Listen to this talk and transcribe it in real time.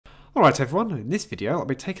Alright everyone, in this video I'll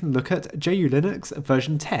be taking a look at JULinux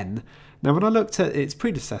version 10. Now when I looked at its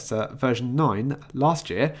predecessor version 9 last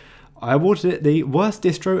year, I awarded it the worst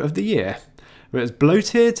distro of the year. It was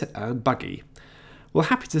bloated and buggy. Well,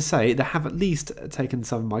 happy to say they have at least taken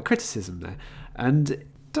some of my criticism there and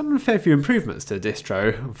done a fair few improvements to the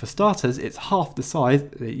distro. For starters, it's half the size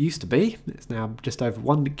it used to be. It's now just over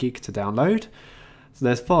 1 gig to download. So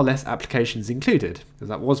there's far less applications included, because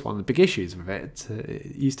that was one of the big issues with it.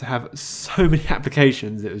 It used to have so many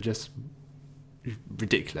applications, it was just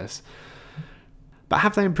ridiculous. But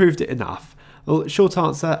have they improved it enough? Well, short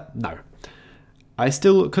answer, no. I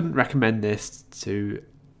still couldn't recommend this to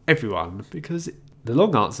everyone, because the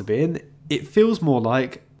long answer being, it feels more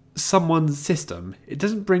like someone's system. It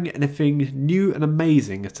doesn't bring anything new and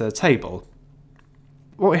amazing to the table.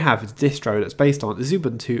 What we have is a distro that's based on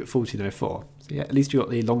Xubuntu 14.04. So yeah, at least you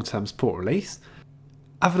got the long-term support release.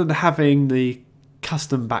 Other than having the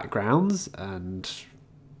custom backgrounds and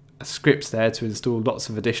a script there to install lots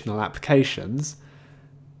of additional applications,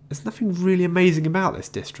 there's nothing really amazing about this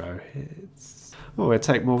distro. Well, we'll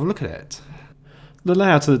take more of a look at it. The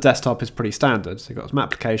layout of the desktop is pretty standard. So you've got some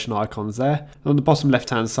application icons there. On the bottom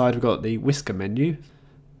left-hand side, we've got the whisker menu.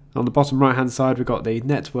 On the bottom right-hand side, we've got the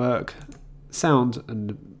network, sound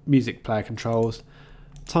and music player controls,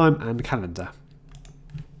 time and calendar.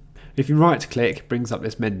 If you right click, it brings up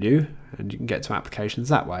this menu and you can get to applications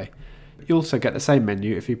that way. You also get the same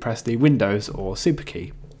menu if you press the Windows or Super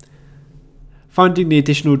key. Finding the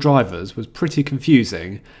additional drivers was pretty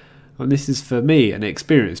confusing, and this is for me, an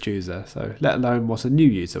experienced user, so let alone what a new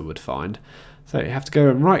user would find. So you have to go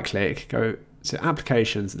and right click, go to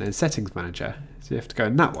applications and then settings manager. So you have to go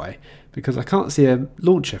in that way, because I can't see a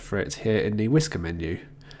launcher for it here in the whisker menu.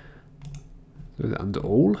 So is it under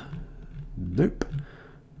all? Nope.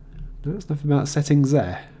 No, there's nothing about settings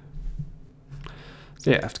there. So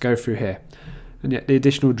yeah, I have to go through here. And yet the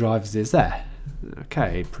additional drivers is there.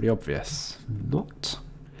 Okay, pretty obvious. Not.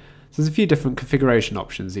 So there's a few different configuration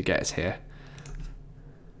options you get here.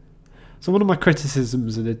 So one of my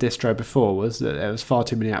criticisms of the distro before was that there was far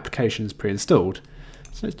too many applications pre-installed.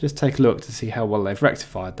 So let's just take a look to see how well they've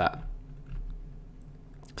rectified that.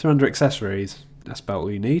 So under accessories, that's about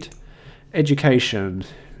all you need. Education,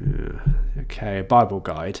 okay, Bible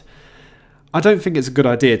guide. I don't think it's a good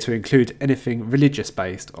idea to include anything religious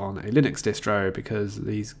based on a Linux distro, because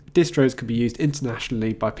these distros can be used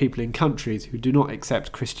internationally by people in countries who do not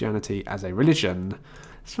accept Christianity as a religion.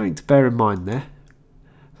 Something to bear in mind there.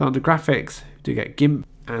 So under graphics, you do get GIMP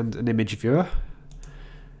and an image viewer.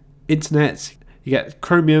 Internet, you get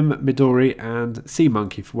Chromium, Midori and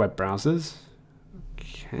SeaMonkey for web browsers.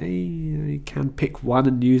 Okay, you can pick one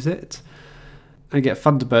and use it. And get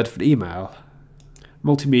Thunderbird for the email.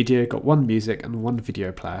 Multimedia, got one music and one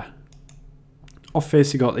video player.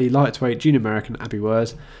 Office, you got the lightweight generic and Abbey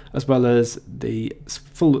Word, as well as the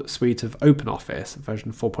full suite of Openoffice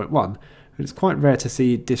version 4.1. And it's quite rare to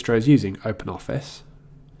see distros using Openoffice.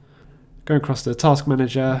 Going across to the task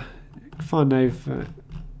manager, find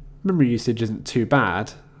memory usage isn't too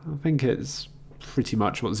bad. I think it's pretty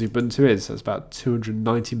much what Xubuntu is, so it's about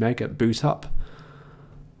 290 meg at boot up.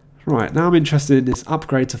 Right, now I'm interested in this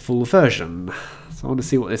upgrade to full version. So I want to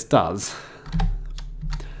see what this does.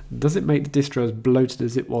 Does it make the distro as bloated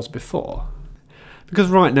as it was before? Because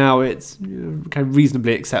right now it's kind of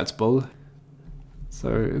reasonably acceptable.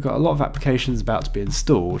 So we've got a lot of applications about to be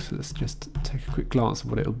installed. So let's just take a quick glance at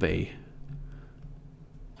what it'll be.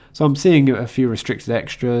 So I'm seeing a few restricted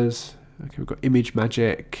extras. Okay, we've got Image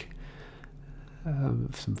Magic,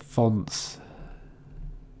 some fonts,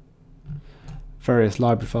 various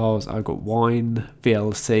library files. I've got Wine,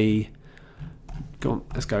 VLC. Go on,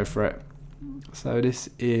 let's go for it. So this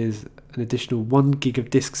is an additional 1 gig of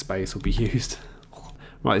disk space will be used.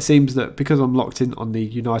 Right, it seems that because I'm locked in on the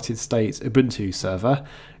United States Ubuntu server,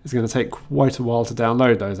 it's going to take quite a while to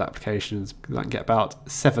download those applications, because I can get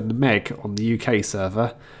about 7 meg on the UK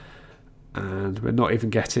server, and we're not even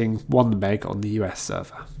getting 1 meg on the US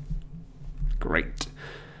server. Great.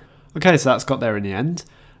 Okay, so that's got there in the end.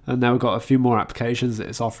 And now we've got a few more applications that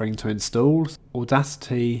it's offering to install.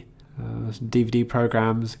 Audacity, some DVD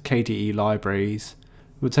programs, KDE libraries.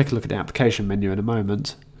 We'll take a look at the application menu in a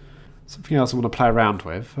moment. Something else I want to play around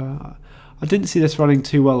with. I didn't see this running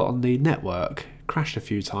too well on the network. It crashed a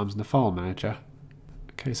few times in the file manager.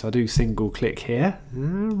 Okay, so I do single click here.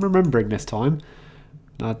 Remembering this time.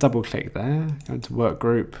 Now double click there, go into work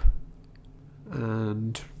group,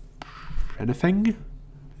 and anything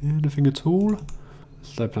at all.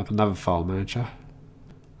 Let's open up another file manager.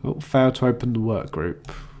 Oh, failed to open the work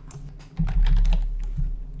group.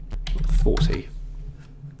 40.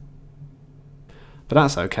 but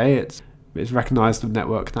that's okay. It's recognised the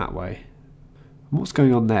network that way. And what's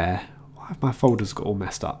going on there? Why have my folders got all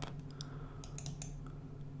messed up?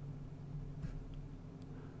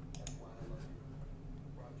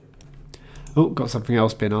 Oh, got something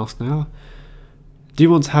else being asked now. Do you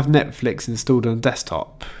want to have Netflix installed on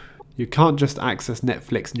desktop? You can't just access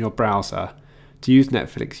Netflix in your browser. To use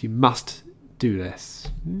Netflix, you must do this.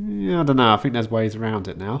 I don't know, I think there's ways around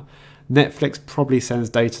it now. Netflix probably sends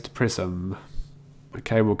data to Prism.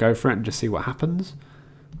 Okay, we'll go for it and just see what happens.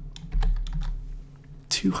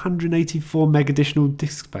 284 meg additional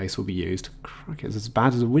disk space will be used. Crikey, it's as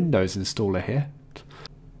bad as a Windows installer here. Do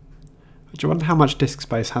you wonder how much disk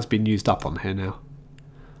space has been used up on here now?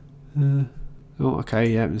 Oh, okay,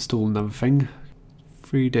 yeah, install another thing.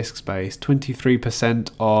 Free disk space,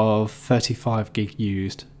 23% of 35 gig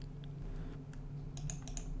used.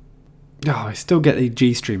 Oh, I still get the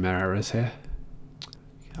GStreamer errors here.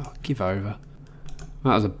 Oh, give over.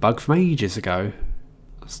 That was a bug from ages ago.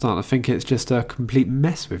 I'm starting to think it's just a complete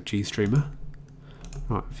mess with GStreamer.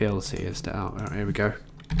 Right, VLC is out. Right, here we go.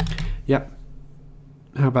 Yep.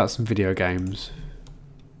 How about some video games?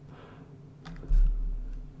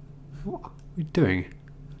 What are we doing?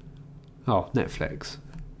 Oh, Netflix.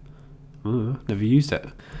 Oh, never used it.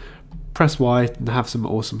 Press Y and have some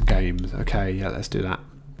awesome games. Okay, yeah, let's do that.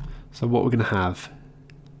 So what we're going to have.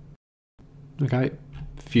 Okay,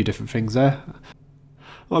 a few different things there.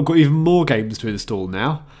 Well, I've got even more games to install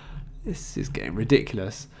now. This is getting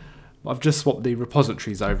ridiculous. I've just swapped the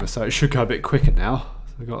repositories over, so it should go a bit quicker now.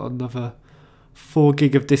 So I've got another 4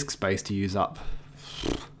 gig of disk space to use up.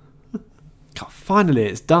 God, finally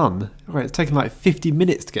it's done. Right, it's taken like 50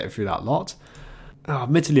 minutes to get through that lot. Oh,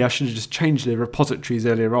 admittedly, I should have just changed the repositories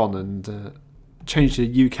earlier on and changed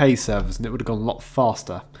the UK servers, and it would have gone a lot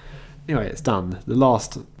faster. Anyway, it's done. The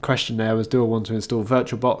last question there was, do I want to install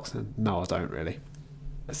Virtualbox? And no, I don't really.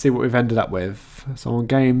 Let's see what we've ended up with. So on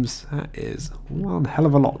games, that is one hell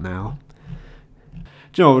of a lot now. Do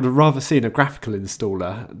you know, I would have rather seen a graphical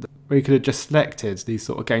installer where you could have just selected these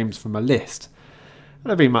sort of games from a list.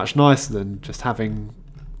 That would be much nicer than just having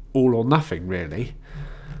all or nothing, really.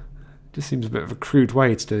 It just seems a bit of a crude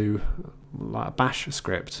way to do like a bash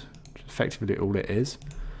script, which is effectively all it is.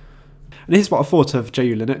 And here's what I thought of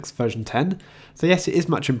JULinux version 10. So yes, it is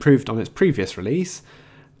much improved on its previous release,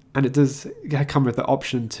 and it does come with the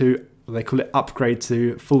option to, they call it, upgrade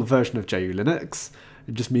to full version of JULinux.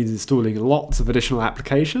 It just means installing lots of additional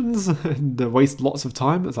applications and waste lots of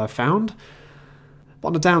time, as I found. But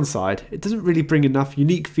on the downside, it doesn't really bring enough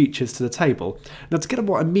unique features to the table. Now, to get at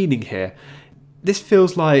what I'm meaning here, this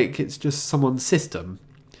feels like it's just someone's system.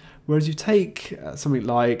 Whereas you take something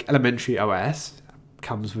like Elementary OS,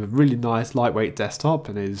 comes with a really nice lightweight desktop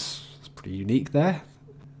and is pretty unique there.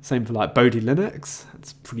 Same for like Bodhi Linux,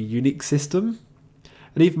 it's a pretty unique system.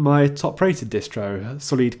 And even my top rated distro,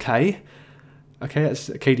 Solid K, okay, that's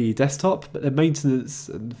a KDE desktop, but their maintenance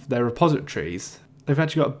and their repositories, they've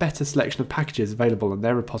actually got a better selection of packages available in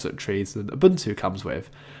their repositories than Ubuntu comes with.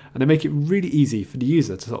 And they make it really easy for the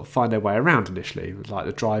user to sort of find their way around initially, with like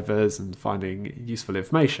the drivers and finding useful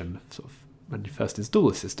information sort of when you first install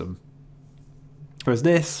the system. Whereas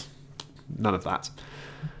this, none of that.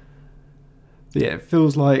 But yeah, it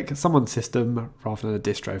feels like someone's system rather than a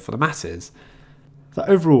distro for the masses. So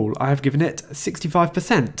overall, I have given it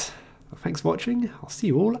 65%. Thanks for watching. I'll see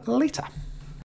you all later.